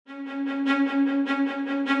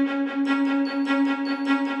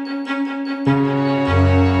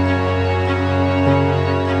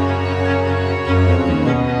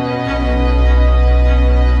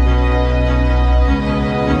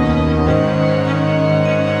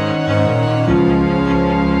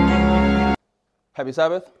Happy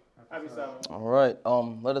Sabbath. Happy Sabbath. All right.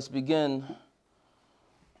 Let us begin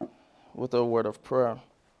with a word of prayer.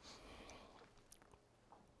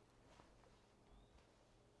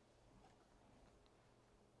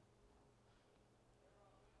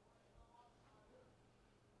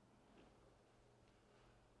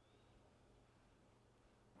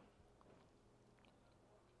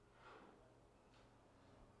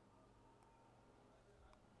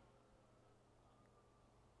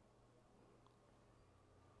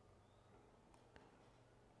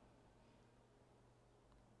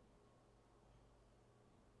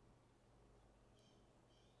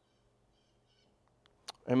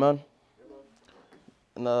 Amen.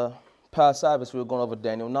 In the past Sabbath, we were going over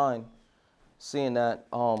Daniel 9, seeing that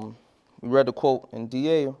we read the quote in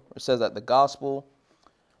DA where it says that the gospel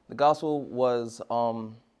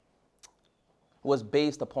was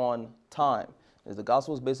based upon time. The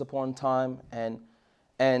gospel was based upon time, and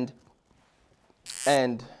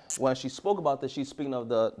when she spoke about this, she's speaking of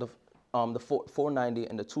the 490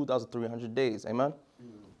 and the 2,300 days. Amen.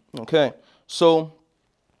 Okay, so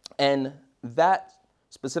and that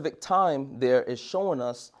specific time there is showing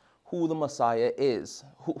us who the Messiah is,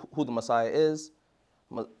 who the Messiah is,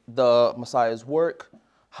 the Messiah's work,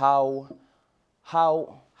 how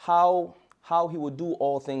he would do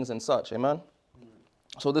all things and such. Amen.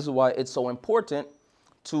 So this is why it's so important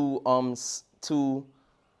to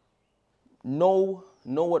know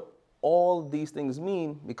what all these things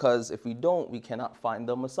mean, because if we don't, we cannot find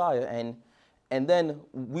the Messiah, and then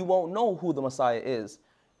we won't know who the Messiah is.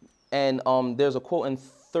 And there's a quote in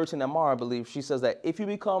 13 MR, I believe. She says that if you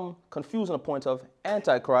become confused on the point of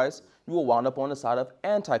Antichrist, you will wind up on the side of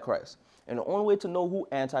Antichrist. And the only way to know who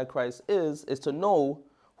Antichrist is to know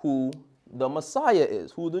who the Messiah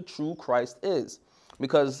is, who the true Christ is.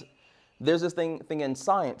 Because there's this thing in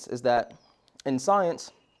science, is that in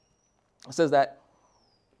science, it says that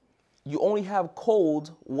you only have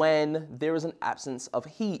cold when there is an absence of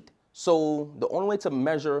heat. So the only way to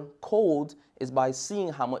measure cold is by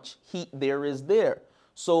seeing how much heat there is there.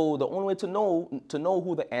 So the only way to know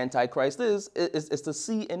who the Antichrist is to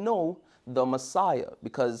see and know the Messiah,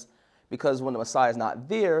 because when the Messiah is not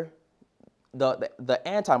there, the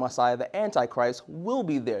anti-Messiah, the Antichrist, will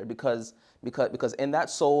be there, because in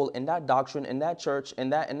that soul, in that doctrine, in that church,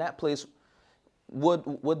 in that place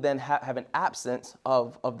would then have an absence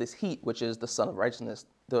of this heat, which is the Son of Righteousness,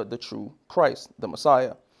 the true Christ, the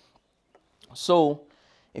Messiah. So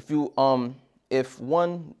if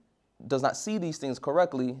one does not see these things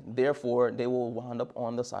correctly, therefore they will wind up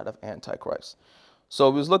on the side of Antichrist. So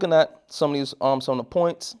we was looking at some of these some of the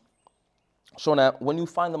points, showing that when you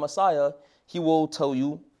find the Messiah, he will tell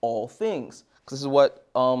you all things. This is what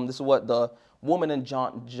the woman in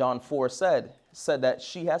John 4 said that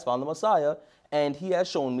she has found the Messiah, and he has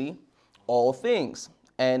shown me all things,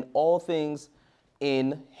 and all things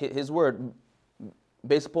in his word,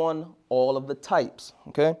 based upon all of the types.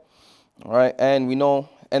 Okay, all right, and we know.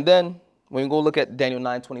 And then when you go look at Daniel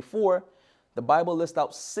 9:24, the Bible lists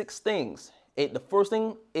out 6 things. The first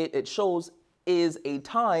thing it shows is a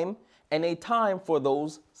time, and a time for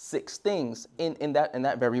those 6 things in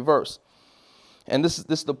that very verse. And this is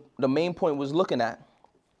the main point was looking at.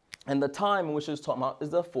 And the time in which it's talking about is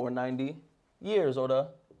the 490 years, or the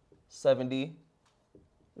 70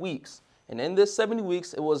 weeks. And in this 70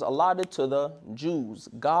 weeks, it was allotted to the Jews,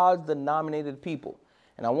 God's denominated people.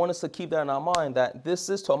 And I want us to keep that in our mind, that this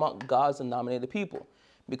is talking about God's denominated people,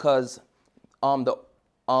 because the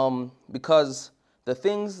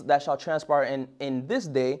things that shall transpire in this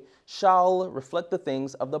day shall reflect the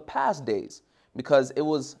things of the past days, because it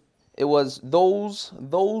was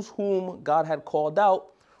those whom God had called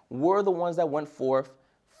out were the ones that went forth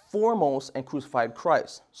foremost and crucified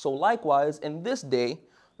Christ. So likewise, in this day,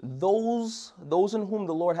 those in whom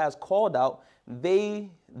the Lord has called out, they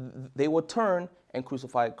will turn and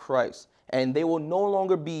crucify Christ, and they will no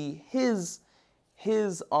longer be his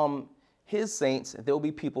saints. They'll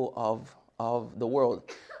be people of the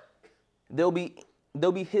world. They'll be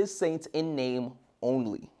his saints in name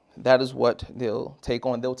only. That is what they'll take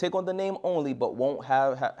on. They'll take on the name only, but won't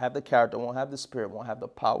have the character, won't have the spirit, won't have the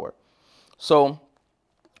power. So,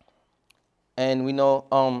 and we know,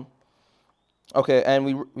 okay,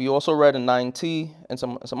 and we also read in 9T and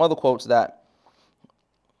some other quotes that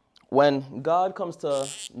when God comes to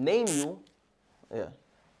name you,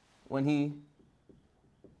 when he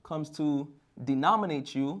comes to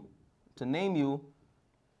denominate you, to name you,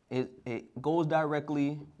 it goes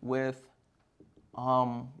directly with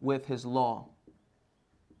his law.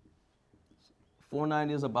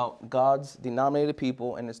 490 is about God's denominated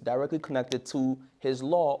people, and it's directly connected to his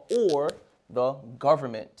law, or the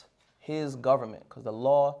government. his government, because the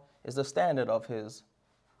law is the standard of his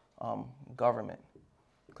government.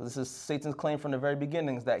 Because this is Satan's claim from the very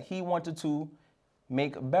beginnings, that he wanted to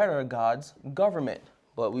make better God's government.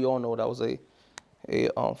 But we all know that was a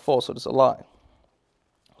falsehood. It's a lie.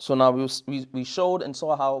 So now we showed and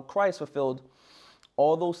saw how Christ fulfilled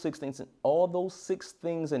all those six things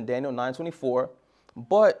in Daniel 9:24.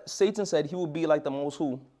 But Satan said he would be like the Most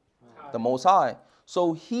who? The Most High.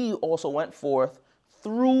 So he also went forth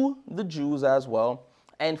through the Jews as well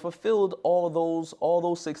and fulfilled all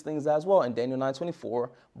those six things as well in Daniel 9:24,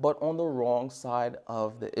 but on the wrong side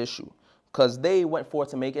of the issue. Because they went forth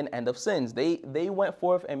to make an end of sins. They went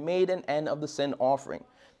forth and made an end of the sin offering.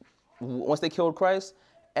 Once they killed Christ,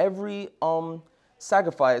 every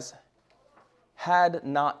sacrifice had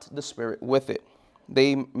not the Spirit with it.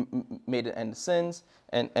 They made an end of sins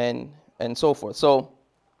and so forth. So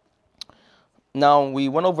now we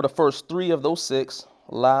went over the first three of those six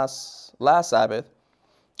last Sabbath.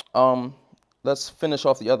 Let's finish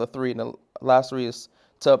off the other three. And the last three is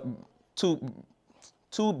to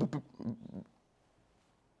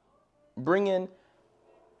bring in.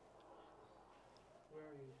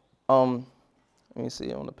 Let me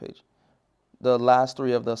see on the page. The last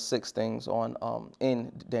three of the six things on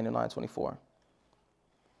in Daniel 9:24.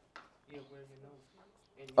 Yeah, where's your notes?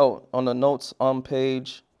 Oh, on the notes on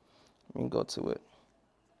page. Let me go to it.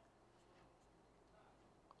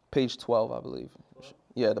 Page 12, I believe. 12?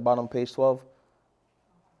 Yeah, the bottom of page 12.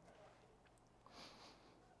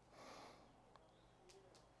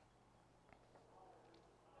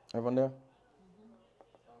 Everyone there?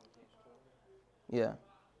 Yeah.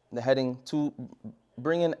 The heading to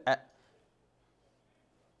bring in. That's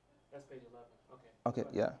page 11. Okay. Okay,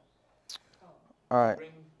 yeah. All right.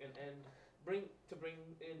 Bring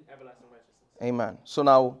in everlasting righteousness. Amen. So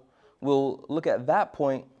now we'll look at that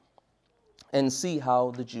point and see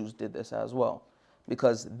how the Jews did this as well,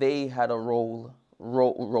 because they had a role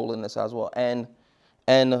in this as well. And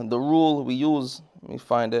the rule we use, let me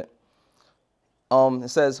find it. It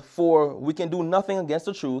says, "For we can do nothing against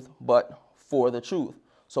the truth, but for the truth."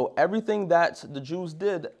 So everything that the Jews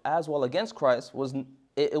did as well against Christ was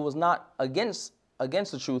not against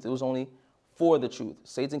the truth. It was only for the truth.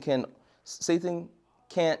 Satan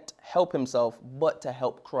can't help himself but to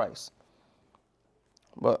help Christ.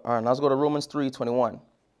 But all right, now let's go to Romans 3:21.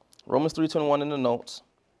 Romans 3:21 in the notes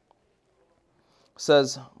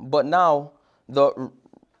says, "But now the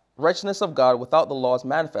righteousness of God without the law is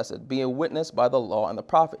manifested, being witnessed by the law and the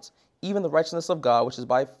prophets, even the righteousness of God, which is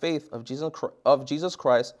by faith of Jesus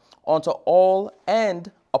Christ, unto all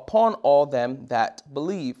and upon all them that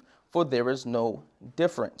believe, for there is no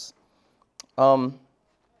difference." One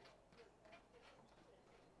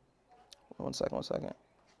second.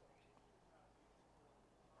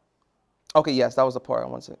 Okay, yes, that was the part I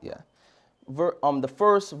wanted to, yeah. The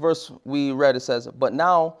first verse we read, it says, "But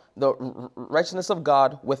now the righteousness of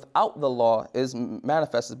God without the law is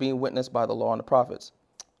manifested, being witnessed by the law and the prophets."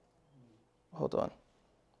 Hold on.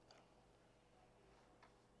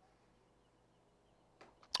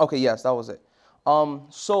 Okay, yes, that was it.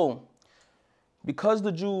 So because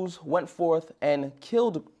the Jews went forth and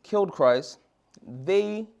killed Christ,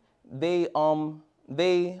 they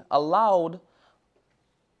allowed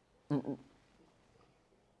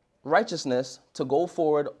righteousness to go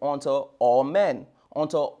forward onto all men,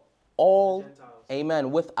 onto all, Gentiles.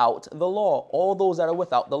 amen, without the law, all those that are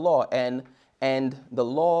without the law. And the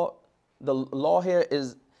law here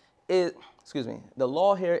is the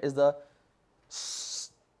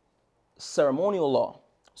ceremonial law.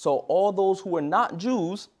 So all those who are not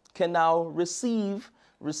Jews can now receive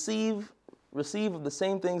the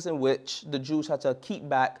same things in which the Jews had to keep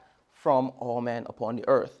back from all men upon the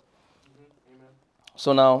earth. Amen.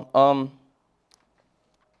 So now,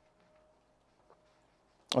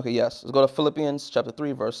 okay, yes, let's go to Philippians chapter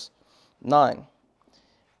 3, verse 9.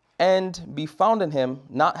 "And be found in him,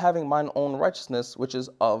 not having mine own righteousness, which is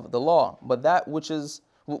of the law, but that which is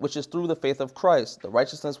through the faith of Christ, the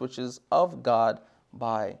righteousness which is of God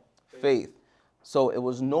by faith." So it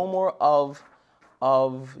was no more of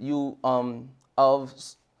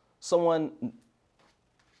someone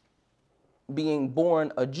being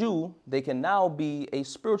born a Jew. They can now be a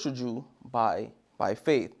spiritual Jew by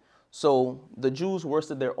faith. So the Jews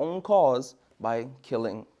worsted their own cause by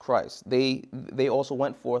killing Christ. They also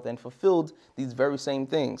went forth and fulfilled these very same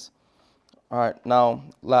things. All right, now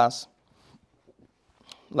last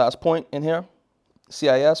point in here,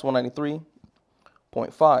 CIS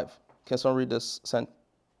 193.5. Can someone read this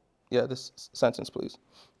this sentence, please?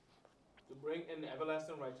 "To bring in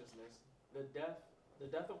everlasting righteousness, the death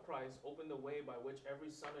of Christ opened the way by which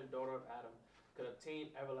every son and daughter of Adam could obtain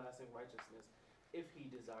everlasting righteousness if he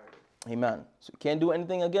desired it. Amen. So you can't do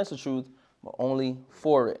anything against the truth, but only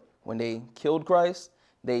for it. When they killed Christ,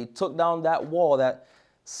 they took down that wall that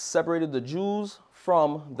separated the Jews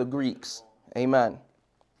from the Greeks. Amen.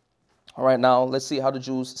 All right, now let's see how the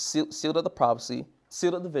Jews sealed up the prophecy,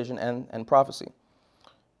 sealed up the vision and prophecy.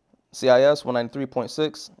 CIS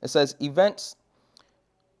 193.6. It says events.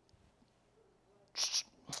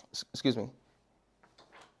 Excuse me.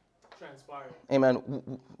 Transpired. Amen.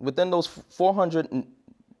 Within those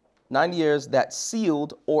 490 years that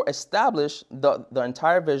sealed or established the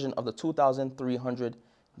entire vision of the 2,300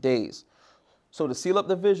 days. So to seal up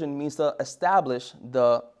the vision means to establish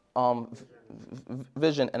the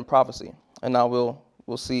vision and prophecy. And now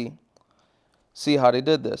we'll see how they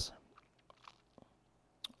did this.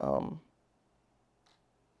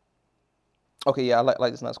 Okay, yeah, I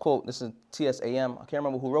like this next quote. This is TSAM. I can't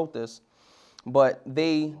remember who wrote this, but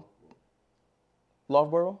they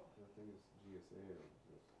Loughborough? I think it's GSA.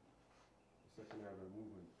 Second Avenue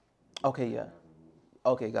Movement. Okay, yeah.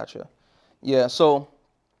 Okay, gotcha. Yeah, so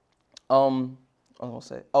I was gonna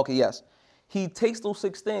say, okay, yes. He takes those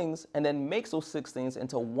 6 things and then makes those 6 things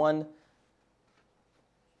into one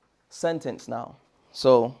sentence now.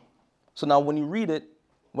 So now when you read it,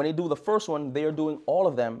 when they do the first one, they are doing all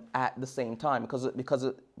of them at the same time because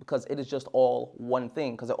it is just all one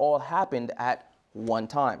thing, because it all happened at one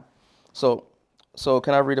time. So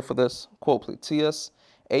can I read it for this quote, please?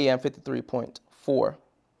 TSAM 53.4.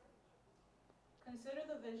 Consider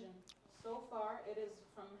the vision. So far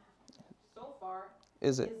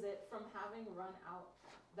Is it from having run out,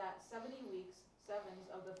 that 70 weeks, sevens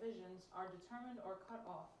of the visions are determined or cut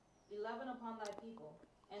off, 11 upon thy people,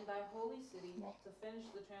 and thy holy city, to finish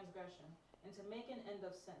the transgression, and to make an end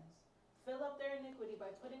of sins. Fill up their iniquity by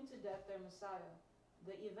putting to death their Messiah,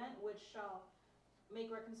 the event which shall make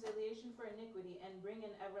reconciliation for iniquity and bring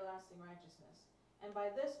in everlasting righteousness. And by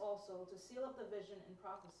this also to seal up the vision and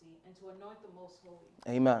prophecy, and to anoint the most holy.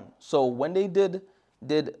 Amen. So when they did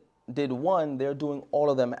one, they're doing all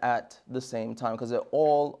of them at the same time because it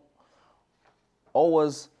all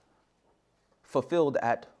was fulfilled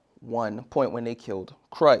at one point when they killed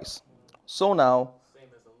Christ. So now,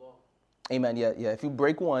 Same as the law. amen, yeah. If you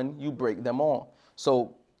break one, you break them all.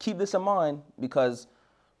 So keep this in mind because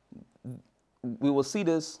we will see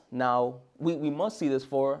this now. We must see this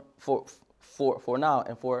for now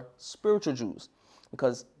and for spiritual Jews,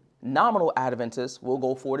 because nominal Adventists will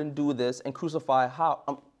go forward and do this and crucify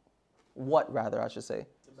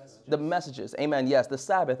the messages. Amen. Yes, the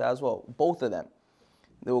Sabbath as well. Both of them.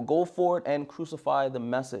 They will go forward and crucify the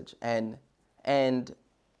message, and in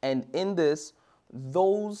this,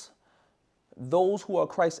 those who are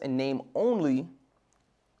Christ in name only,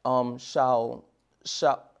 shall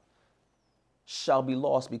be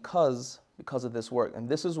lost because of this work. And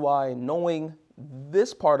this is why knowing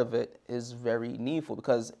this part of it is very needful,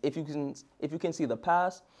 because if you can see the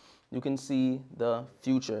past, you can see the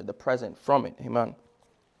future, the present from it. Amen.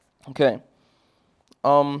 Okay.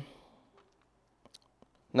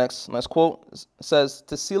 Next quote says,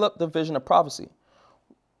 to seal up the vision of prophecy.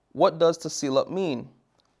 What does to seal up mean?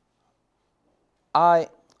 Amen.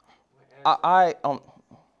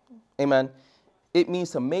 It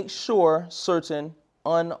means to make sure certain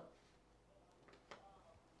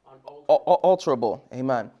unalterable.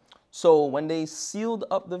 Amen. So when they sealed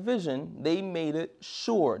up the vision, they made it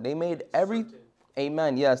sure. They made everything.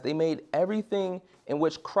 Amen. Yes, they made everything in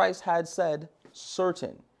which Christ had said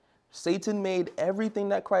certain. Satan made everything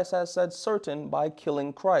that Christ has said certain by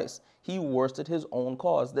killing Christ. He worsted his own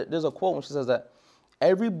cause. There's a quote when she says that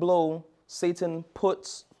every blow Satan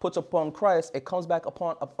puts upon Christ, it comes back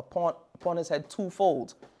upon his head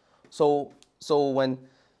twofold. So when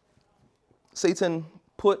Satan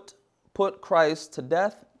put Christ to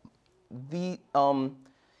death, he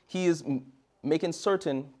is making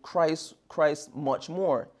certain Christ much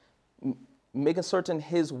more, making certain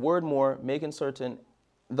his word more, making certain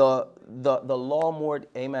the law more.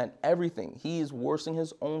 Amen. Everything. He is worsening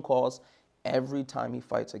his own cause every time he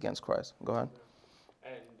fights against Christ. Go ahead.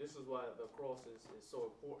 And this is why the cross is so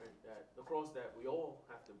important. That the cross that we all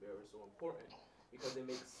have to bear is so important, because it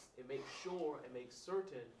makes sure and makes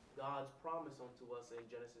certain God's promise unto us in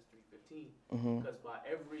Genesis 3:15. Because by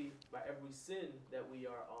every sin that we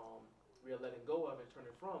are letting go of and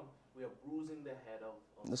turning from, we are bruising the head of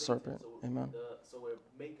the Satan. serpent. So Amen. So we're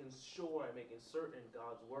making sure and making certain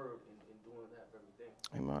God's word in doing that very thing.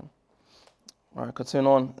 Amen. All right, continue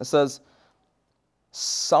on. It says,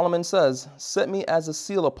 Solomon says, set me as a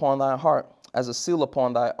seal upon thy heart, as a seal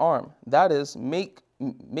upon thy arm. That is, make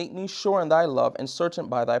me sure in thy love and certain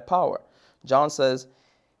by thy power. John says,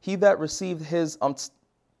 he that received his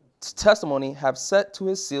testimony have set to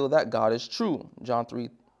his seal that God is true. John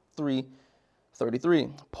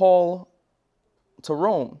 3:33. Paul to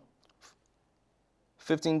Rome,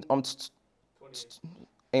 15, 28.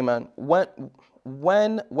 amen.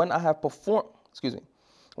 When I have performed,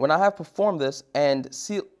 when I have performed this and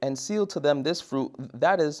sealed to them this fruit,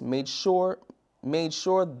 that is made sure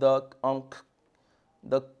the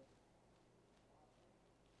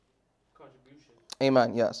Contribution.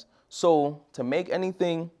 amen, yes. So to make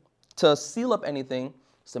anything, to seal up anything,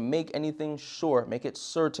 is to make anything sure, make it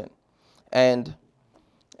certain. And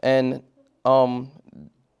down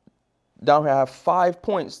here I have 5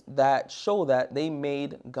 points that show that they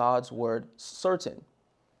made God's word certain.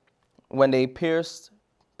 When they pierced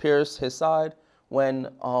his side, when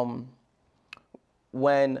Christ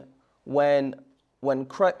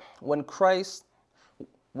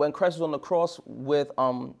was on the cross with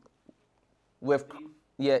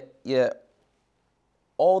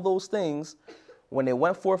all those things, when they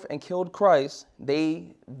went forth and killed Christ,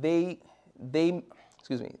 they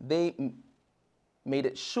made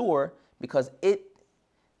it sure, because it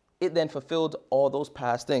then fulfilled all those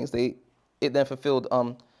past things. It then fulfilled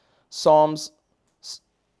Psalms.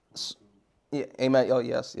 Yeah, amen. Oh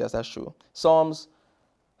yes, that's true. Psalms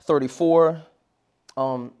 34,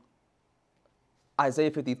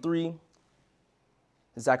 Isaiah 53,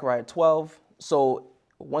 Zechariah 12. So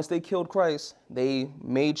once they killed Christ, they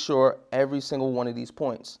made sure every single one of these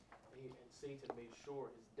points. And Satan made sure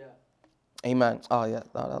his death. Amen. Oh yeah,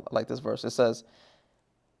 I like this verse. It says,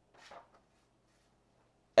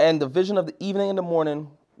 and the vision of the evening and the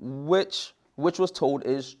morning, which was told,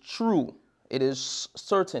 is true. It is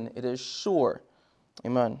certain. It is sure.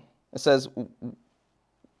 Amen. It says,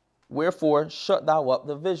 wherefore shut thou up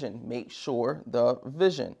the vision. Make sure the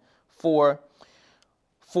vision. For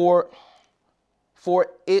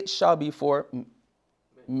it shall be for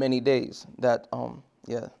many days. That's a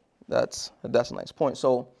nice point.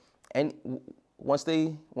 So, and once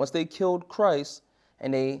they killed Christ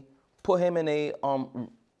and they put him in a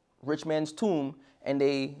rich man's tomb, and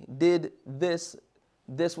they did this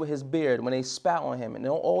with his beard, when they spat on him, and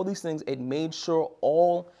all these things, it made sure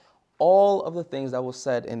all of the things that was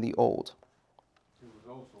said in the old. He was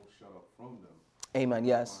also shut up from them. Amen.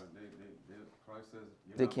 Yes. Christ says,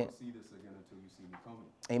 They you're not can't. going to see this again until you see me coming.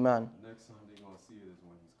 Amen. The next time they're going to see it is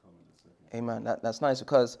when he's coming the second time. Amen. That's nice,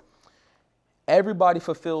 because everybody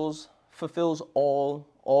fulfills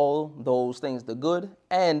all those things, the good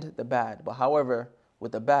and the bad. But however,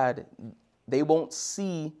 with the bad, they won't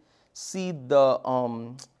see the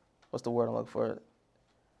what's the word I'm looking for?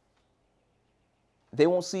 They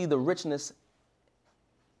won't see the richness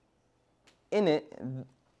in it.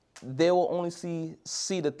 They will only see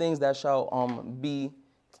the things that shall be.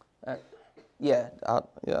 I'll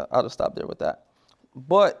just stop there with that.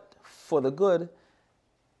 But for the good,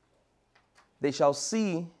 they shall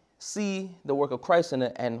see the work of Christ in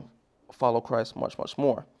it and follow Christ much, much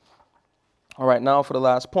more. All right, now for the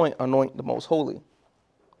last point, anoint the most holy.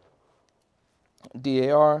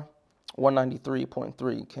 DAR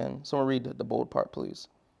 193.3. Can someone read the bold part, please?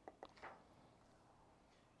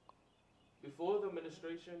 Before the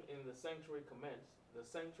ministration in the sanctuary commenced, the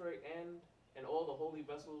sanctuary and all the holy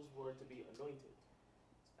vessels were to be anointed.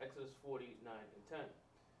 Exodus 49 and 10.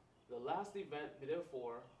 The last event,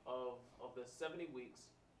 therefore, of the 70 weeks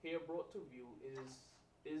here brought to view is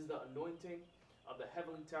the anointing of the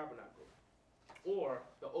heavenly tabernacle, or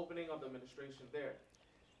the opening of the ministration there.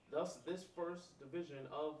 Thus, this first division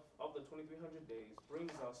of the 2300 days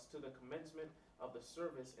brings us to the commencement of the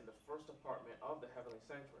service in the first apartment of the heavenly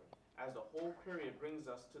sanctuary, as the whole period brings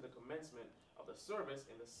us to the commencement of the service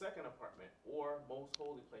in the second apartment, or most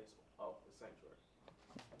holy place of the sanctuary.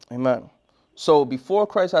 Amen. So before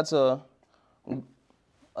Christ had to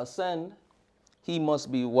ascend, he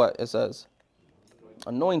must be what it says?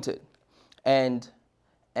 Anointed. And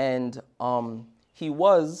he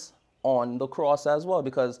was on the cross as well,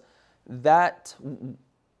 because that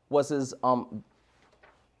was his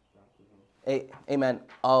amen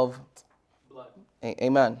of Blood.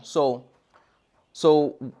 Amen. So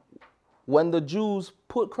when the Jews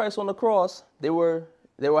put Christ on the cross, they were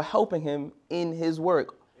helping him in his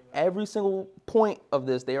work. Amen. Every single point of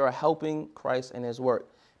this, they are helping Christ in his work.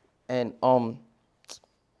 And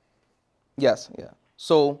yes, yeah.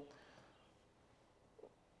 So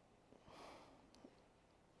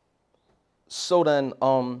then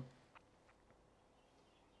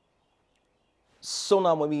so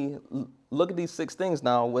now when we look at these 6 things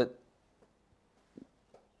now with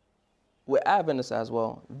Adventists as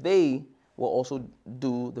well, they will also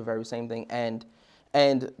do the very same thing, and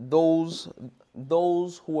and those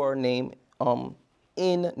who are named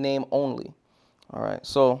in name only. All right,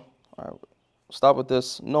 so all right, stop with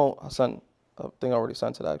this note. I think I already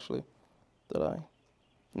sent it actually. Did I?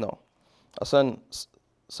 No. I sent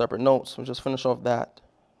separate notes. We'll just finish off that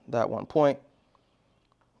one point,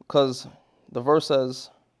 because the verse says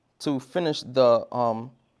to finish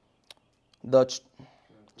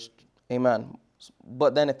amen.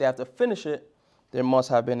 But then if they have to finish it, there must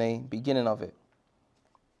have been a beginning of it.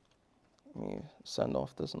 Let me send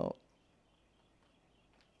off this note.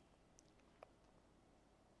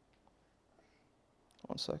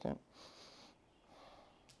 One second.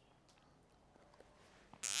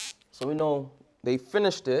 So we know they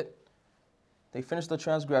finished it. They finished the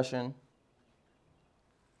transgression.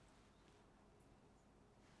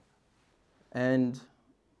 And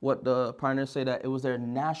what the pioneers say, that it was a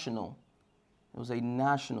national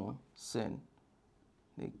sin.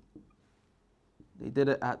 They did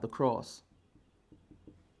it at the cross.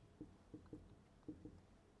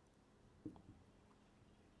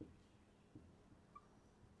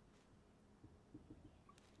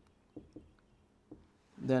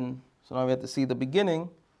 So now we have to see the beginning,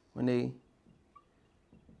 when they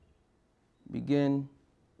begin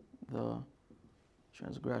the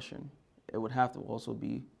transgression. It would have to also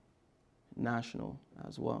be national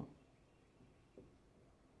as well.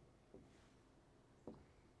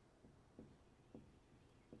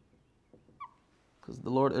 Because the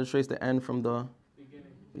Lord illustrates the end from the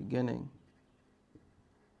beginning.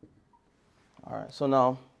 All right, so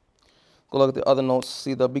now go look at the other notes,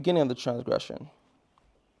 see the beginning of the transgression.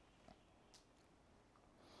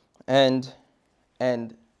 And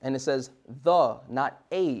it says the, not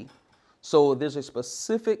a. So there's a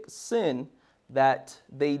specific sin that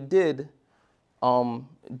they did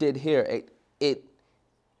here. It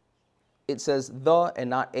says the and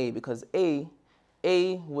not a, because a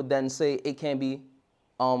would then say it can be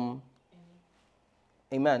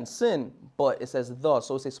amen, sin, but it says the.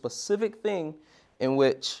 So it's a specific thing in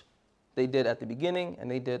which they did at the beginning and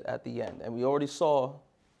they did at the end. And we already saw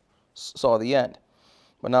the end.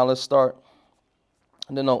 But now let's start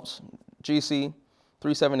the notes. GC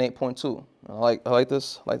 378.2. I like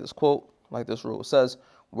this quote, I like this rule. It says,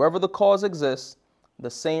 wherever the cause exists,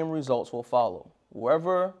 the same results will follow.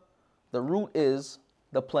 Wherever the root is,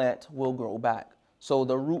 the plant will grow back. So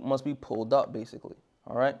the root must be pulled up, basically.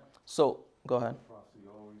 All right? So, go ahead. Prophecy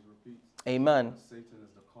always repeats. Amen. Satan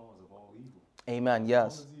is the cause of all evil. Amen,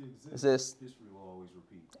 yes. As long as he exists, history will always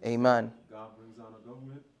repeat. Amen. God brings down a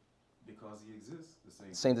government because he exists.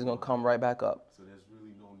 The same thing's going to come right back up. So there's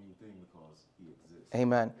really no new thing because he exists.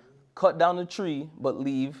 Amen. Cut down the tree, but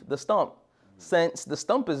leave the stump. Since the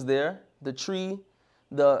stump is there, the tree,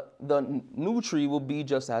 the new tree will be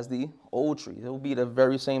just as the old tree. It will be the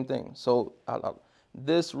very same thing. So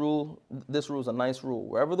this rule is a nice rule.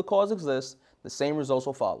 Wherever the cause exists, the same results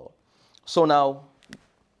will follow. So now,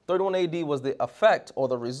 31 AD was the effect or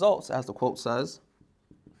the results, as the quote says.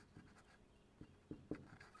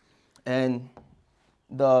 And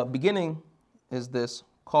the beginning is this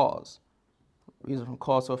cause. Reason from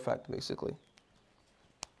cause to effect, basically.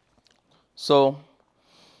 So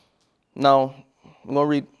now I'm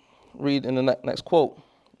going to read in the next quote,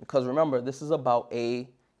 because remember, this is about a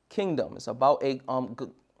kingdom. It's about a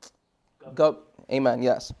amen.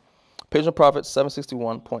 Yes. Page of Prophets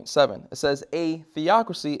 761.7. It says a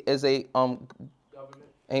theocracy is a government.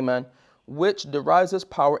 Amen. Which derives its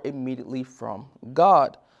power immediately from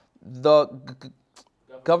God. The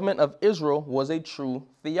government of Israel was a true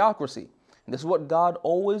theocracy. And this is what God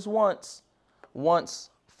always wants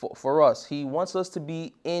for us. He wants us to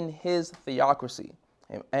be in his theocracy.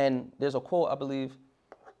 And there's a quote, I believe,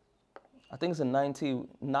 I think it's in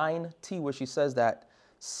 9T, where she says that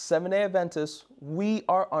Seventh-day Adventists, we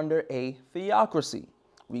are under a theocracy.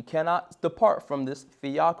 We cannot depart from this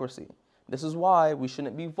theocracy. This is why we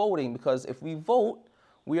shouldn't be voting, because if we vote,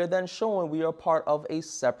 we are then showing we are part of a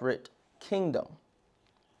separate kingdom.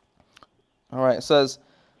 All right, it says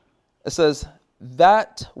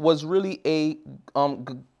that was really a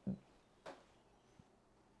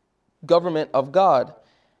government of God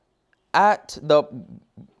at the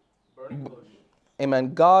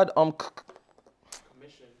amen. God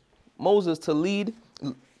commissioned Moses to lead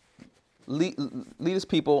his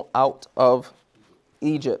people out of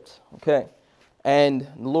Egypt. Okay, and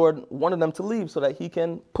the Lord wanted them to leave so that he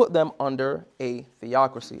can put them under a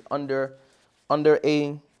theocracy, under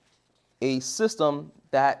a system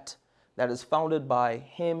that is founded by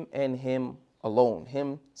him and him alone,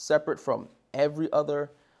 him separate from every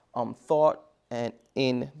other thought and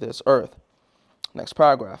in this earth. Next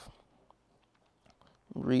paragraph.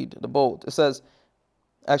 Read the bold. It says,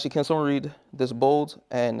 Actually, can someone read this bold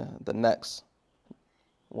and the next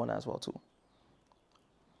one as well too?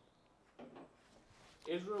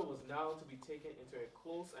 Israel was now to be taken into a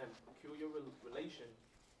close and peculiar relation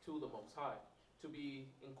to the Most High, to be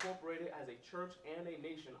incorporated as a church and a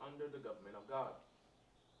nation under the government of God.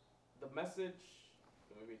 The message,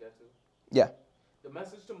 can we read that too? Yeah. The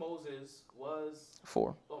message to Moses was,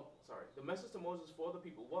 4. the message to Moses for the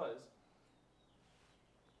people was,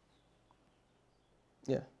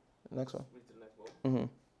 Yeah. Next one. read to the next one.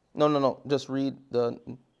 No. Just read the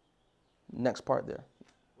next part there.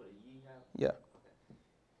 What do ye have? Yeah.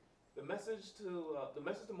 The message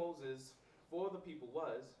to Moses for the people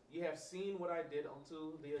was, ye have seen what I did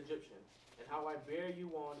unto the Egyptians, and how I bare you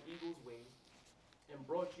on eagle's wings, and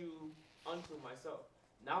brought you unto myself.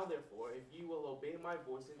 Now therefore, if ye will obey my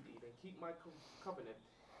voice indeed, and keep my covenant,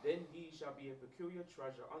 then ye shall be a peculiar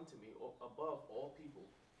treasure unto me above all people.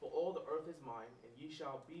 For all the earth is mine, and ye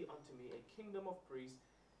shall be unto me a kingdom of priests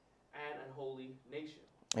and an holy nation.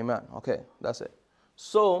 Amen. Okay, that's it.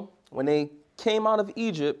 So when they came out of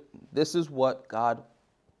Egypt, this is what God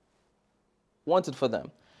wanted for them.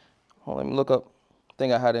 Hold on, let me look up. I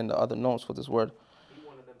think I had in the other notes for this word. He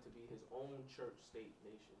wanted them to be his own church, state,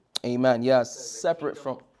 nation. Amen. Yes, It says a separate kingdom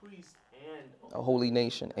from of priests and a holy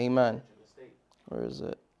nation. as a Amen. church and a state. Where is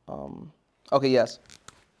it? Okay, yes.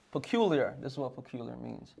 Peculiar. This is what peculiar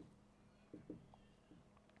means.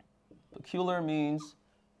 Peculiar means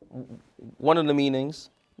one of the meanings.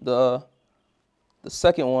 The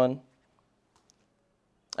second one,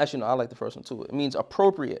 actually no, I like the first one too. It means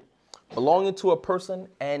appropriate, belonging to a person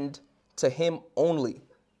and to him only.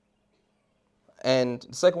 And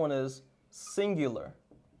the second one is singular.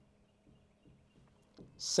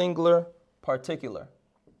 Singular, particular.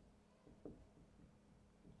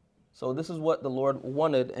 So this is what the Lord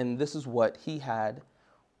wanted, and this is what he had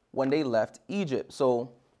when they left Egypt.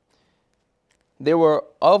 So they were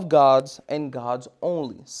of God's and God's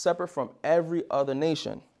only, separate from every other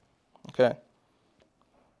nation. Okay.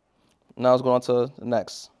 Now let's go on to the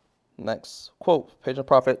next quote. Page of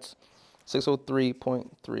Prophets,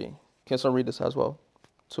 603.3. Can someone read this as well,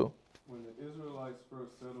 too? When the Israelites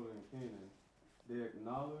first settled in Canaan, they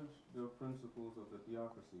acknowledged the principles of the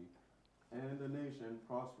theocracy, and the nation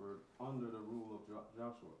prospered under the rule of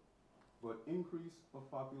Joshua. But increase of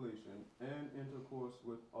population and intercourse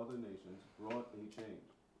with other nations brought a change.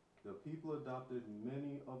 The people adopted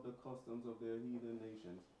many of the customs of their heathen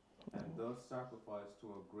nations, and thus sacrificed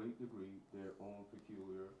to a great degree their own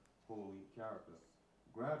peculiar holy character.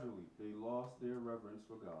 Gradually, they lost their reverence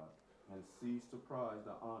for God and ceased to prize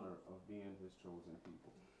the honor of being his chosen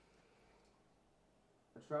people.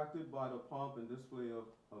 Attracted by the pomp and display of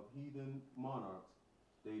heathen monarchs,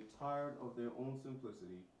 they tired of their own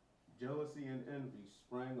simplicity. Jealousy and envy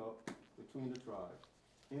sprang up between the tribes.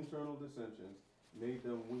 Internal dissensions made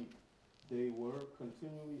them weak. They were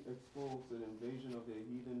continually exposed to the invasion of their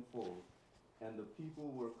heathen foes, and the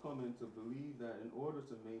people were coming to believe that in order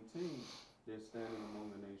to maintain their standing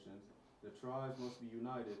among the nations, the tribes must be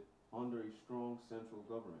united under a strong central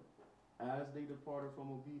government. As they departed from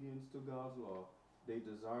obedience to God's law, they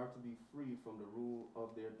desired to be free from the rule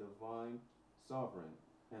of their divine sovereign,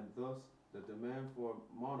 and thus the demand for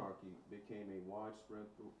monarchy became widespread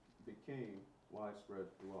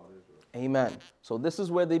throughout Israel. Amen. So this is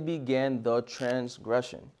where they began the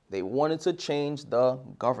transgression. They wanted to change the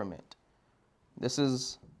government. This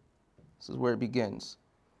is where it begins.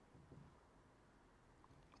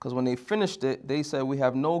 Because when they finished it, they said, we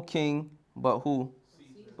have no king but who?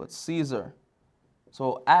 Caesar. But Caesar.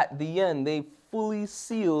 So at the end, they fully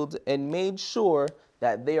sealed and made sure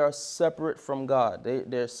that they are separate from God.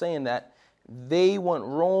 They're saying that they want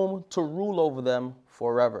Rome to rule over them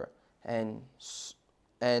forever. And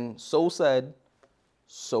so said,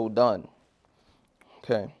 so done.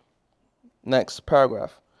 Okay. Next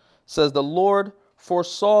paragraph says the Lord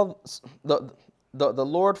foresaw the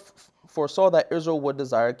Lord foresaw that Israel would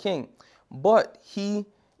desire a king, but he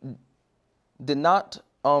did not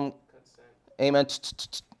Consent. amen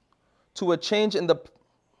to a change in the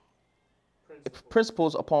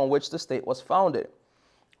principles upon which the state was founded.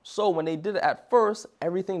 So when they did it at first,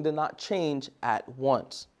 everything did not change at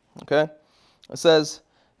once. Okay? It says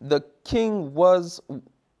the king was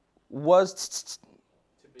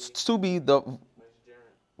to be the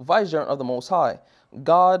vicegerent of the Most High.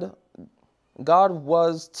 God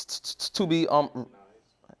was to be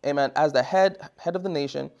amen as the head of the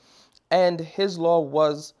nation, and his law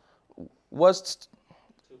was To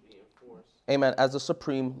be enforced. amen as the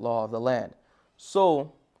supreme law of the land.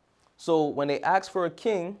 So when they asked for a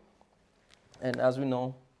king, and as we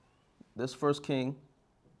know, this first king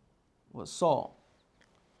was Saul.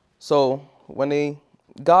 So when they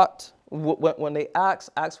when they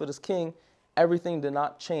asked for this king, everything did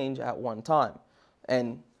not change at one time.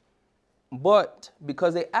 But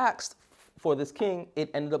because they asked for this king,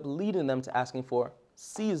 it ended up leading them to asking for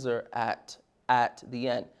Caesar at the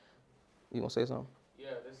end. You want to say something? Yeah,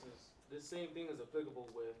 this same thing is applicable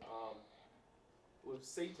with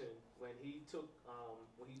Satan when he took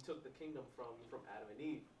the kingdom from Adam and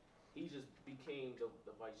Eve. He just became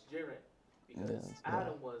the vicegerent because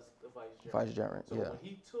Adam was the vicegerent. So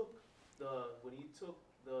when he took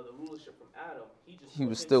the rulership from Adam, he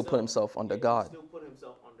was still put himself under God. He still put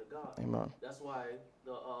himself under God. Amen. That's why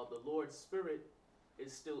the Lord's Spirit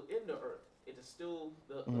is still in the earth. It is still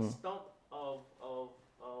the stump of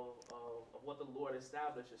what the Lord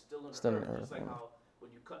established is still in the earth. Just like how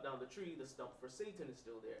when you cut down the tree, the stump for Satan is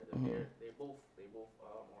still there. They both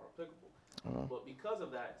are applicable. But because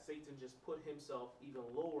of that, Satan just put himself even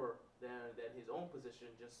lower than his own position,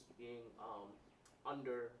 just being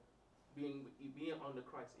under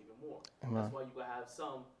Christ even more. That's why you gotta have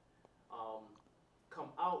some come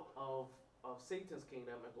out of Satan's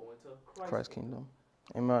kingdom and go into Christ's kingdom.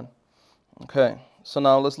 Amen. Okay, so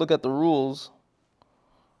now let's look at the rules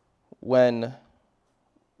when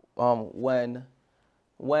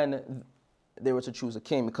they were to choose a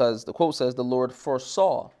king, because the quote says the Lord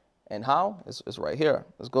foresaw. And how? It's right here.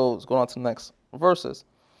 Let's go on to the next verses.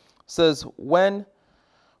 It says, when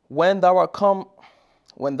thou art come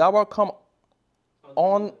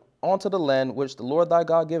onto the land which the Lord thy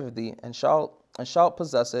God giveth thee, and shalt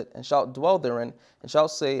possess it, and shalt dwell therein, and shalt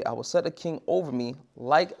say, I will set a king over me,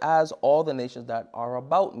 like as all the nations that are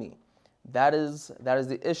about me. That is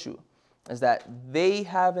the issue, is that they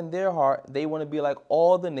have in their heart, they want to be like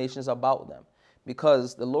all the nations about them.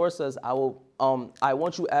 Because the Lord says, I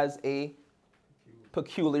want you as a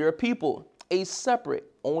peculiar people, a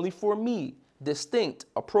separate, only for me, distinct,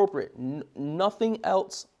 appropriate, nothing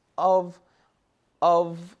else of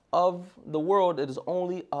the world. It is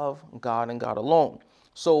only of God and God alone.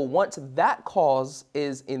 So once that cause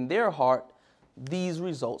is in their heart, these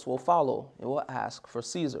results will follow. It will ask for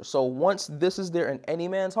Caesar. So once this is there in any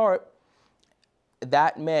man's heart,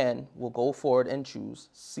 that man will go forward and choose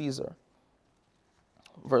Caesar.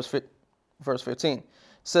 Verse 15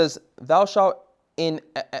 says, thou shalt in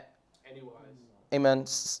Anywise. Amen,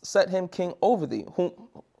 set him king over thee,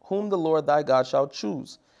 whom the Lord thy God shall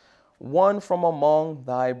choose, one from among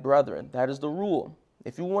thy brethren. That is the rule.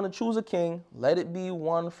 If you want to choose a king, let it be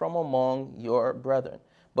one from among your brethren.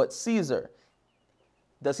 But Caesar,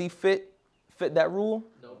 does he fit that rule?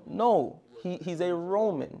 No. He's a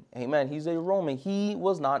Roman. Amen. He's a Roman. He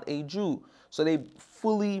was not a Jew. So they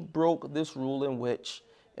fully broke this rule in which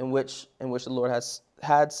the Lord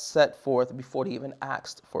had set forth before he even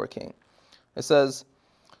asked for a king. It says,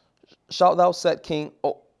 shalt thou set king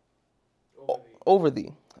over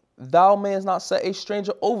thee. Thou mayest not set a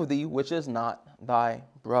stranger over thee, which is not thy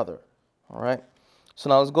brother. All right. So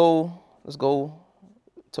now let's go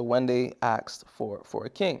to when they asked for a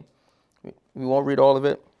king. We won't read all of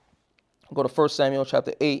it. Go to 1 Samuel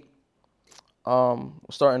chapter 8. We'll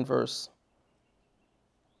start in verse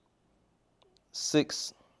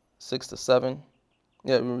 6 to 7.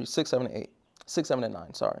 Yeah, we read 6, 7, and 8. 6, 7, and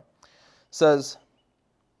 9, sorry. Says,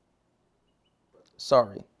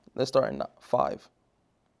 let's start in 5.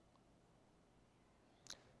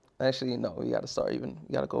 Actually, no, we got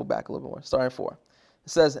to go back a little more. Starting 4. It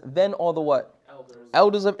says, then all the what?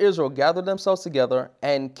 Elders of Israel gathered themselves together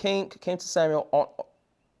and came to Samuel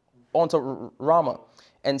unto Ramah,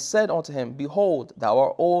 and said unto him, behold, thou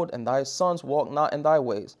art old, and thy sons walk not in thy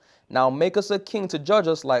ways. Now make us a king to judge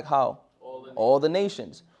us like how? All the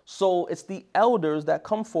nations. So it's the elders that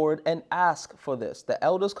come forward and ask for this. The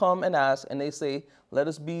elders come and ask, and they say, let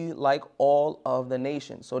us be like all of the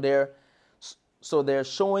nations. So they're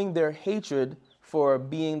showing their hatred for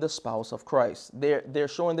being the spouse of Christ. They're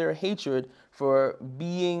showing their hatred for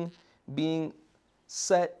being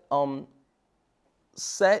set in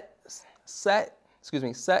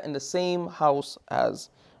the same house as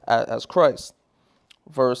Christ.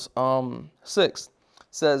 Verse 6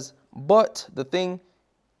 says, but the thing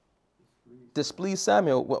displeased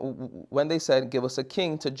Samuel when they said, give us a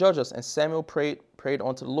king to judge us. And Samuel prayed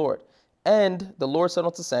unto the Lord. And the Lord said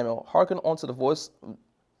unto Samuel, hearken unto the voice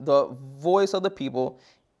of the people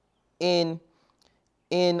in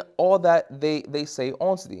all that they say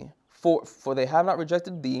unto thee. For they have not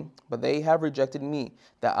rejected thee, but they have rejected me,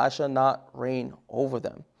 that I shall not reign over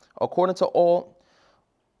them. According to all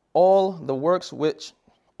the works which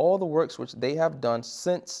they have done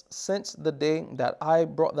since the day that I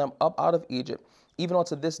brought them up out of Egypt, even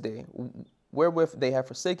unto this day, wherewith they have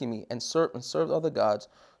forsaken me and served other gods,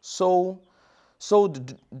 so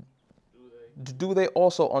do they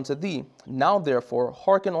also unto thee. Now therefore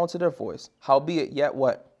hearken unto their voice, howbeit yet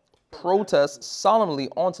what? Protest solemnly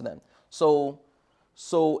unto them. So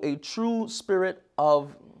a true spirit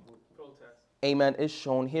of, Protest. amen, is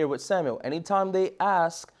shown here with Samuel. Anytime they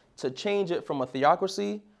ask to change it from a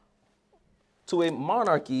theocracy to a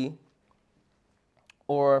monarchy,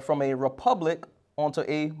 or from a republic onto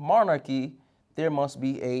a monarchy, there must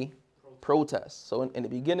be a protest. So in the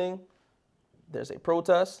beginning, there's a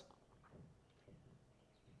protest.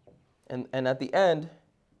 And at the end,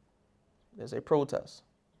 there's a protest.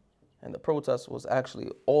 And the protest was actually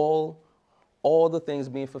all the things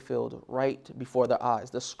being fulfilled right before their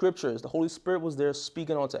eyes. The scriptures, the Holy Spirit was there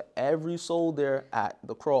speaking onto every soul there at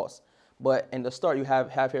the cross. But in the start, you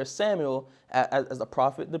have here Samuel as the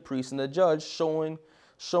prophet, the priest, and the judge, showing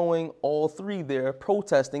all three there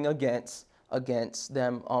protesting against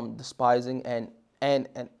them despising and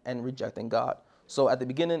rejecting God. So at the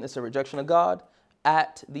beginning, it's a rejection of God.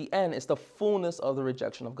 At the end, it's the fullness of the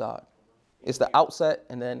rejection of God. It's the outset,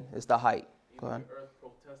 and then it's the height. Go ahead. The earth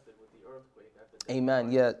protested with the earthquake at the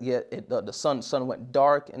Amen. Yeah. The sun went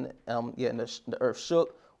dark, and and the earth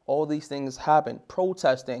shook. All these things happened,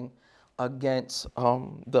 protesting against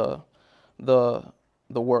the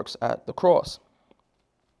works at the cross.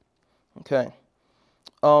 Okay.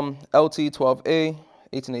 LT 12A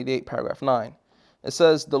 1888 paragraph 9. It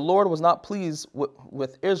says the Lord was not pleased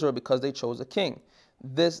with Israel because they chose a king.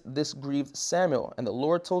 This grieved Samuel, and the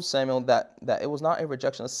Lord told Samuel that it was not a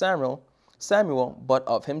rejection of Samuel, but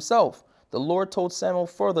of himself. The Lord told Samuel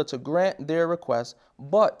further to grant their request,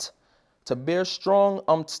 but to bear strong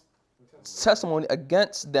testimony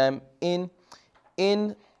against them in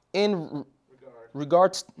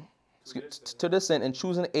regards to this sin, and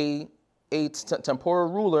choosing a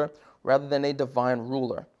temporal ruler rather than a divine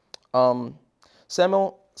ruler.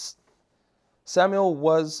 Samuel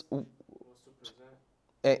was was to present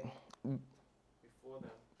a, before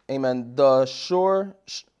them amen, the sure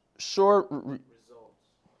results,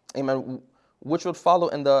 amen, which would follow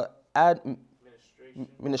in the administration,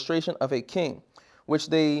 administration of a king, which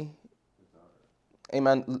they,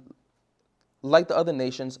 amen, like the other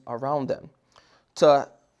nations around them. To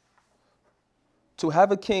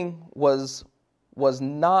have a king was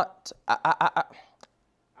not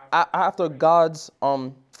after God's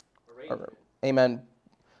arrangement, amen,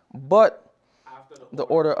 but after the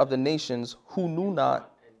order of the nations who knew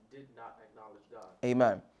not, and did not acknowledge God.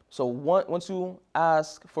 amen. So once you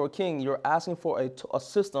ask for a king, you're asking for a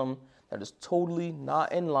system that is totally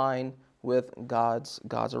not in line with God's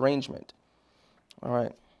arrangement. All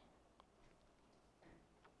right.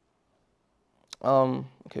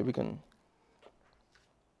 Okay, we can.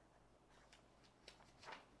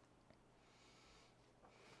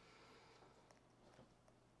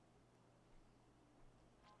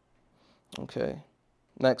 Okay.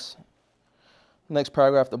 Next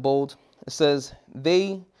paragraph, the bold. It says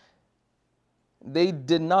they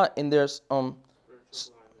did not in their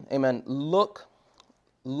amen, look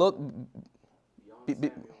Beyond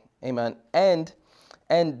Samuel, amen, and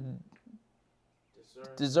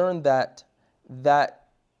discern that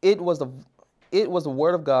it was the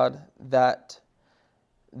word of God that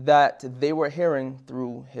they were hearing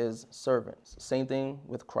through his servants. Same thing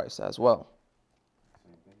with Christ as well.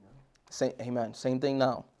 Amen. Same thing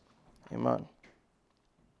now. Amen.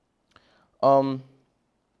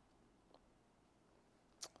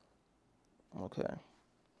 Okay.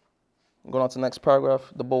 Going on to the next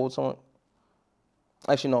paragraph, the bold one.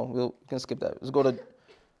 Actually, no, we can skip that. Let's go to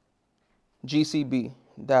GCB,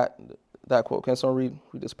 that quote. Can someone read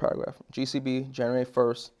this paragraph? GCB, January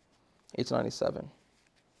 1st, 1897.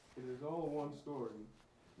 It is all one story.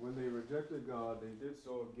 When they rejected God, they did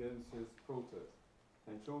so against his protest,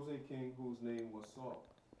 and chose a king whose name was Saul.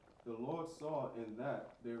 The Lord saw in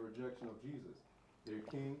that their rejection of Jesus, their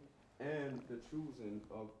king, and the choosing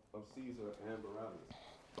of Caesar and Barabbas.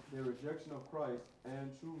 Their rejection of Christ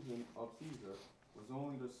and choosing of Caesar was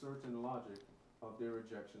only the certain logic of their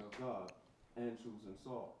rejection of God and choosing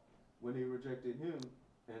Saul. When they rejected him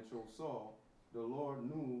and chose Saul, the Lord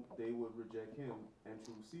knew they would reject him and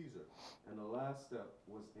choose Caesar, and the last step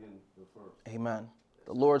was in the first. Amen.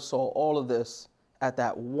 The Lord saw all of this at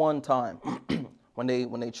that one time. When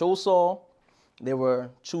they chose Saul, they were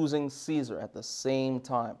choosing Caesar at the same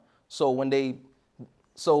time. So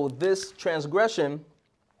this transgression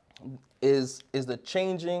is the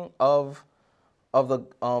changing of the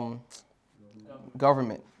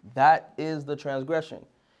government. That is the transgression,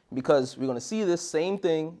 because we're going to see this same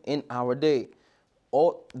thing in our day.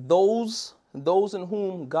 All those in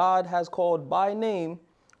whom God has called by name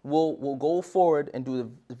will go forward and do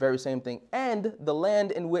the very same thing. And the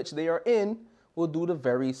land in which they are in will do the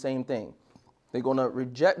very same thing. They're going to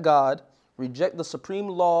reject God, reject the supreme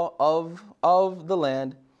law of the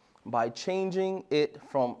land by changing it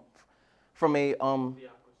from a Theocracy.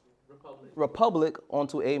 Republic. republic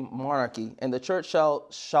onto a monarchy. And the church shall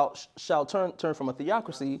turn from a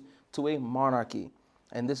theocracy to a monarchy.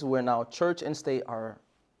 And this is where now church and state are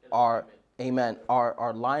amen,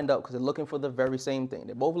 are lined up because they're looking for the very same thing.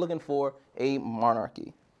 They're both looking for a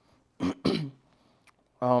monarchy. And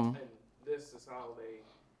this is how they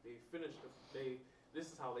finish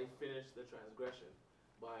this is how they finish the transgression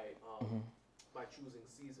by choosing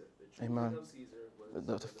Caesar. The choosing Amen. of Caesar was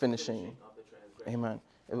The the finishing. of the transgression. Amen.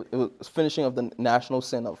 It was finishing of the national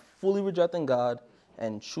sin of fully rejecting God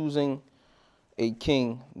and choosing a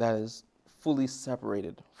king that is fully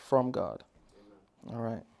separated from God. Amen. All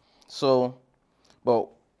right. So, but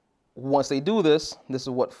once they do this, this is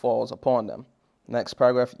what falls upon them. Next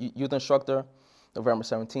paragraph, youth instructor, November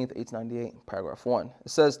 17th, 1898, paragraph 1.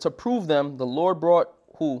 It says, to prove them, the Lord brought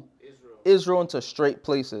who? Israel into straight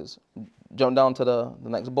places. Jump down to the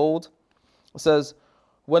next bold. It says,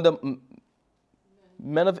 when the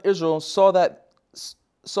men of Israel saw that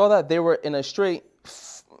they were in a strait,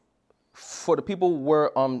 for the people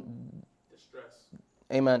were Distress.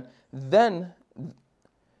 amen. Then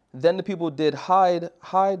the people did hide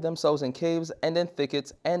themselves in caves and in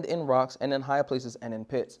thickets and in rocks and in high places and in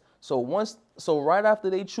pits. So right after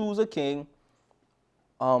they choose a king,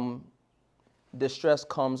 distress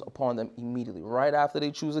comes upon them immediately. Right after they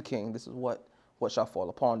choose a king, this is what shall fall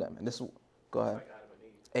upon them. And this is, go ahead. Like Adam and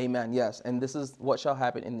Eve. Amen. Yes, and this is what shall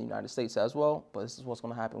happen in the United States as well. But this is what's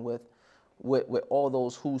going to happen with all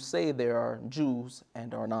those who say they are Jews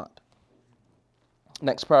and are not.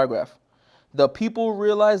 Next paragraph. The people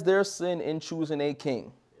realized their sin in choosing a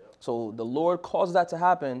king. Yep. So the Lord caused that to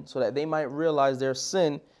happen so that they might realize their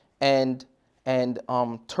sin and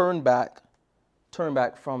turn back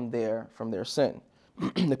from their sin.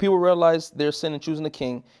 The people realized their sin in choosing a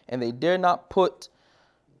king, and they dare not put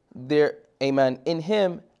their amen in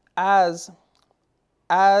him as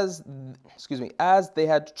they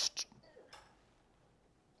had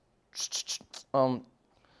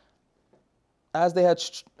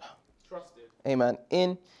Trusted amen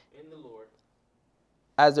in the Lord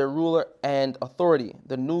as their ruler and authority.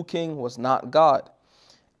 The new king was not God,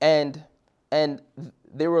 and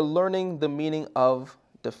they were learning the meaning of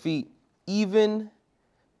defeat even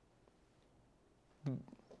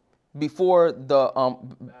before the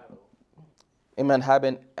battle amen had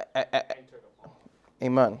been entered upon.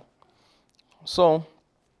 amen. So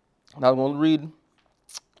now I'm going to read.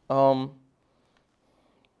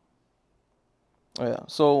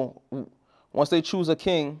 So once they choose a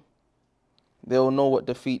king, they'll know what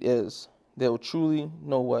defeat is. They'll truly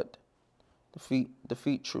know what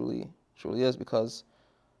defeat truly is, because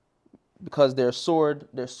their sword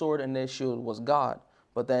and their shield was God.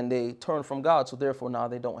 But then they turned from God, so therefore now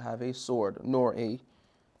they don't have a sword nor a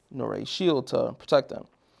shield to protect them.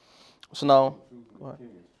 So now, Choosing the king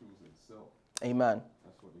is choosing self. amen.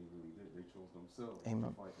 That's what they really did. They chose themselves Amen.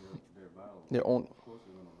 to fight their battles. Their own. Of course,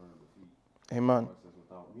 they're going to learn defeat. Amen. God says,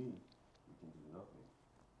 without me, you can do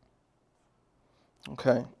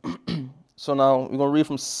nothing. Okay. So now we're going to read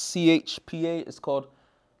from CHPA.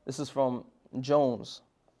 This is from Jones.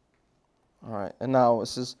 All right. And now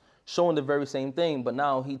this is showing the very same thing, but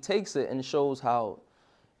now he takes it and shows how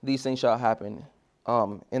these things shall happen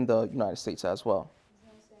in the United States as well.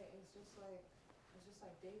 I was gonna say it's just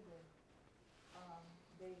like David.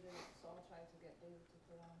 Saul tried to get David to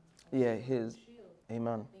put on Yeah, a his shield,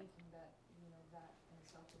 amen. thinking that that in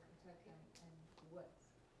itself would protect him, and what?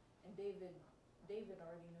 And David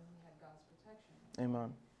already knew he had God's protection.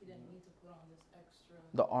 Amen. He didn't need to put on this extra.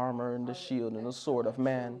 The armor and the shield and the sword of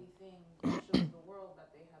man. Thing to show the world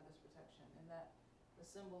that they have this protection, and that the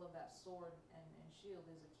symbol of that sword and shield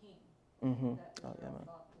is a king. Mm-hmm. That Oh, yeah, Israel man.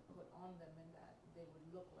 thought to put on them, and that they would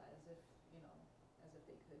look like as if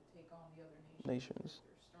they could take on the other nations.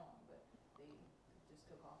 They're strong, but they just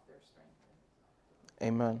took off their strength.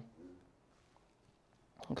 Amen.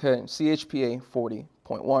 Okay, CHPA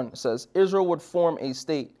 40.1 says Israel would form a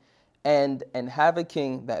state and have a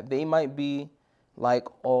king that they might be like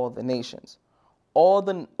all the nations. All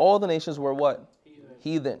the nations were what?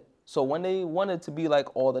 Heathen. So when they wanted to be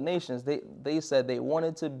like all the nations, they said they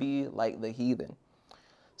wanted to be like the heathen. It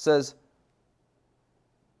says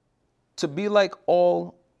to be like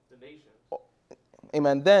all The nations.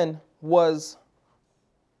 amen, then was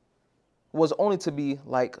only to be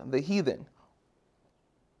like the heathen.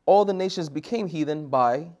 All the nations became heathen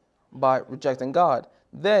by rejecting God.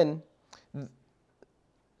 Then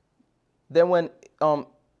then when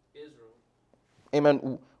Israel.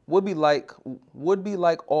 amen, would be like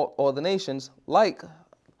all the nations, like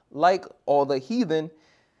all the heathen,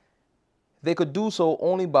 they could do so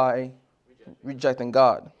only by rejecting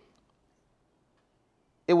God.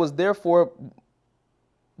 It was therefore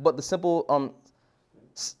but the simple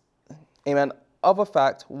amen, of a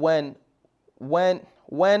fact, when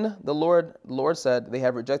the Lord said, they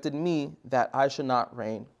have rejected me, that I should not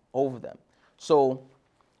reign over them. So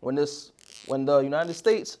when the United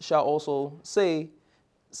States shall also say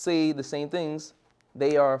the same things,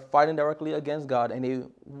 they are fighting directly against God, and they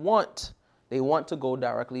want to go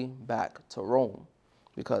directly back to Rome,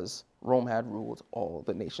 because Rome had ruled all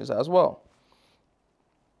the nations as well.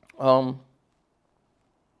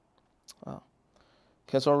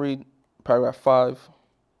 Can someone read paragraph 5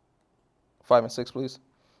 and 6, please?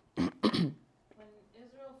 When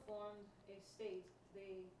Israel formed a state,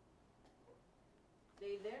 they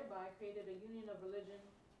thereby created a union of religion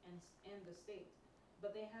and the state.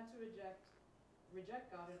 But they had to reject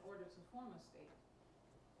God in order to form a state.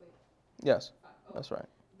 Wait. Yes, Oh. that's right.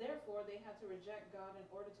 Therefore, they had to reject God in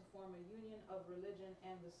order to form a union of religion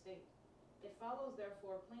and the state. It follows,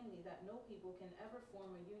 therefore, plainly that no people can ever form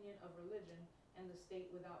a union of religion and the state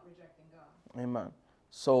without rejecting God. Amen.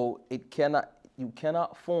 So you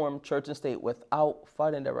cannot form church and state without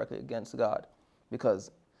fighting directly against God, because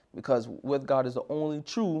with God is the only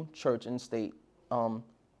true church and state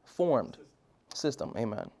formed system.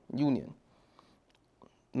 Amen. Union.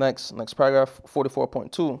 Next paragraph,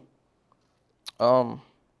 44.2.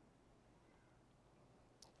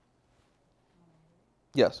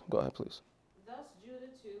 Yes, go ahead, please. Thus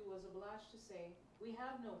Judah too was obliged to say, "We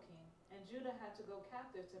have no king," and Judah had to go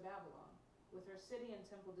captive to Babylon, with her city and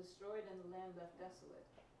temple destroyed and the land left desolate.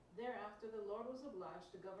 Thereafter the Lord was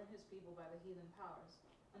obliged to govern his people by the heathen powers,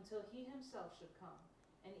 until he himself should come.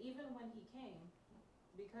 And even when he came,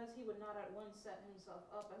 because he would not at once set himself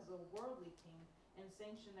up as a worldly king and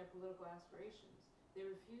sanction their political aspirations, they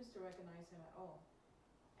refused to recognize him at all.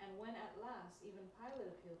 And when at last even Pilate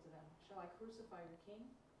appealed to them, "Shall I crucify your king?"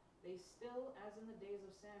 they still, as in the days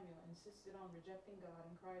of Samuel, insisted on rejecting God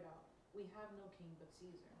and cried out, "We have no king but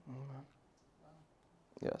Caesar." Amen. Wow.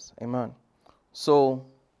 Yes, amen. So,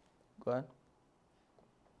 go ahead.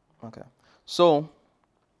 Okay. So,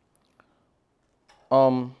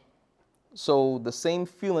 so the same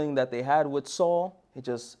feeling that they had with Saul, it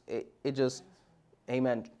just,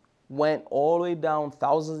 amen, went all the way down,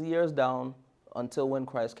 thousands of years down, until when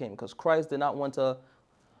Christ came, because Christ did not want to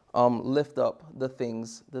lift up the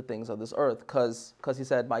things of this earth, because he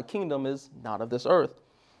said, "My kingdom is not of this earth,"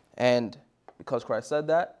 and because Christ said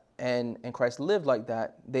that, and Christ lived like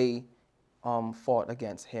that, they fought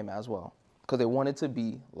against him as well, because they wanted to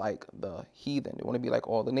be like the heathen. They wanted to be like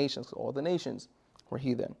all the nations, because all the nations were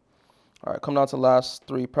heathen. All right, come down to the last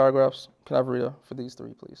 3 paragraphs. Can I have a reader for these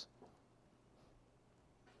 3, please?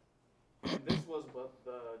 And this was but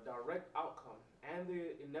the direct outcome and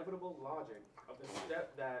the inevitable logic of the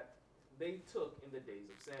step that they took in the days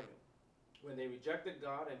of Samuel. When they rejected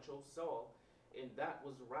God and chose Saul, in that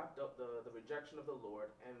was wrapped up the rejection of the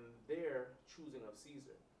Lord and their choosing of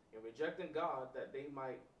Caesar. In rejecting God, that they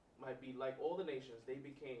might be like all the nations, they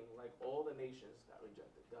became like all the nations that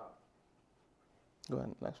rejected God. Go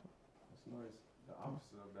ahead, next one. That's nice. The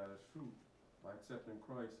opposite of that is true. By accepting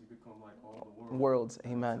Christ, you become like all the world. Worlds,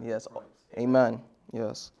 amen, yes. Christ. Amen,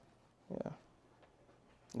 yes. Yeah.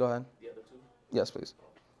 Go ahead. The other two? Yes, please.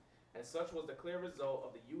 And such was the clear result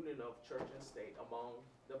of the union of church and state among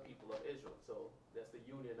the people of Israel. So that's the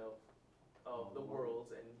union of the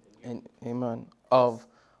worlds and Amen. Of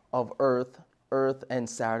Earth and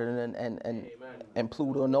Saturn and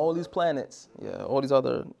Pluto and all these planets. Yeah, all these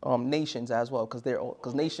other nations as well,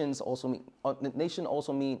 because nations also mean nation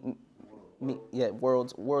also mean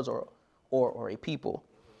worlds or a people.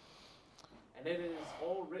 And it is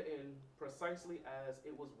all written precisely as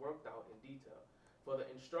it was worked out in detail, for the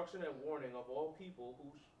instruction and warning of all people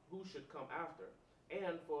who should come after,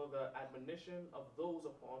 and for the admonition of those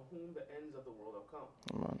upon whom the ends of the world have come.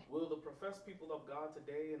 Amen. Will the professed people of God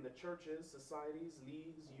today in the churches, societies,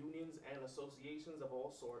 leagues, unions, and associations of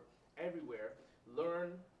all sort, everywhere,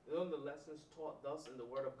 learn the lessons taught thus in the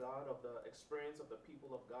Word of God of the experience of the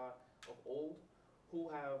people of God of old, who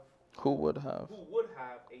would have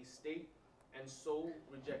a state and so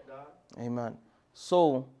reject God? Amen.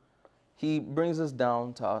 So he brings us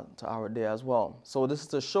down to our day as well. So this is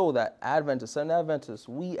to show that Seventh-day Adventists,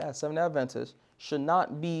 we as Seventh-day Adventists should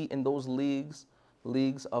not be in those leagues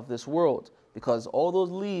of this world, because all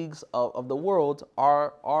those leagues of the world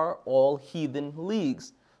are all heathen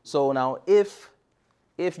leagues. So now if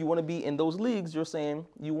if you want to be in those leagues, you're saying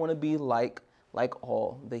you want to be like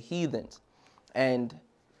all the heathens. And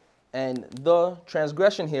the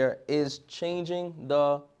transgression here is changing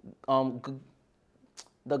the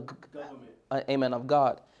Government. amen of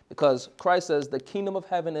God, because Christ says the kingdom of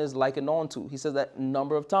heaven is likened unto. He says that a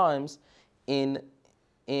number of times in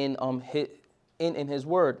his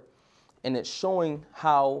word, and it's showing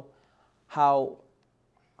how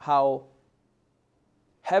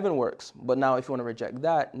heaven works. But now if you want to reject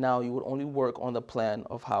that, now you would only work on the plan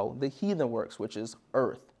of how the heathen works, which is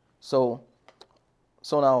earth. So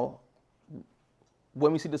now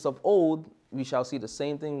when we see this of old, we shall see the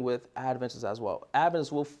same thing with Adventists as well.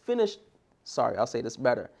 Adventists will finish, sorry, I'll say this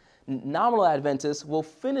better. Nominal Adventists will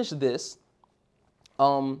finish this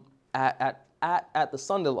at the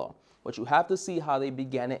Sunday law. But you have to see how they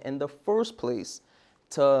began it in the first place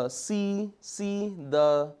to see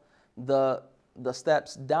the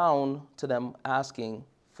steps down to them asking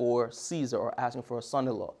for Caesar or asking for a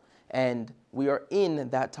Sunday law. And we are in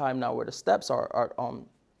that time now where the steps are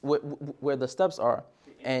where the steps are,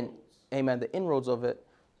 and amen, the inroads of it,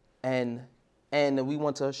 and we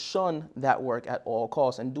want to shun that work at all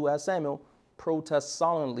costs and do as Samuel, protest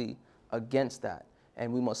solemnly against that.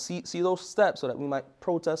 And we must see those steps so that we might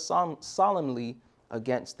protest solemnly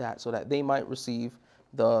against that, so that they might receive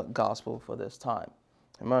the gospel for this time.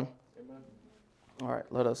 Amen. Amen. All right,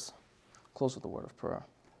 let us close with the word of prayer.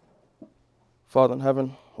 Father in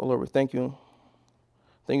heaven, oh Lord, we thank you.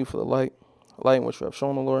 Thank you for the light in which you have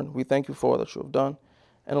shown, O Lord. We thank you for all that you have done.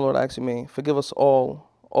 And, O Lord, I ask you may forgive us all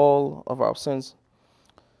of our sins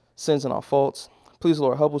and our faults. Please,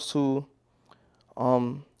 Lord, help us to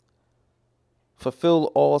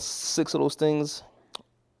fulfill all 6 of those things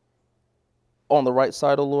on the right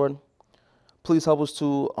side, O Lord. Please help us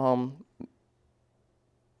to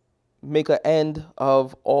make an end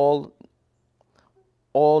of all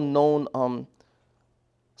known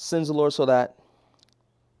sins, O Lord, so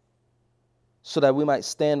that we might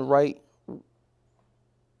stand right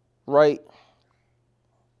in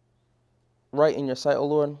your sight, O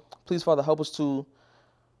Lord. Please, Father, help us to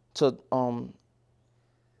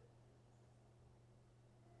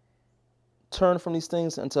turn from these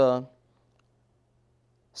things and to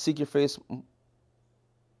seek your face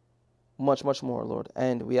much, much more, Lord.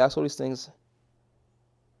 And we ask all these things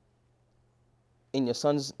in your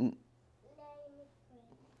Son's name.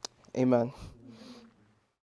 Amen.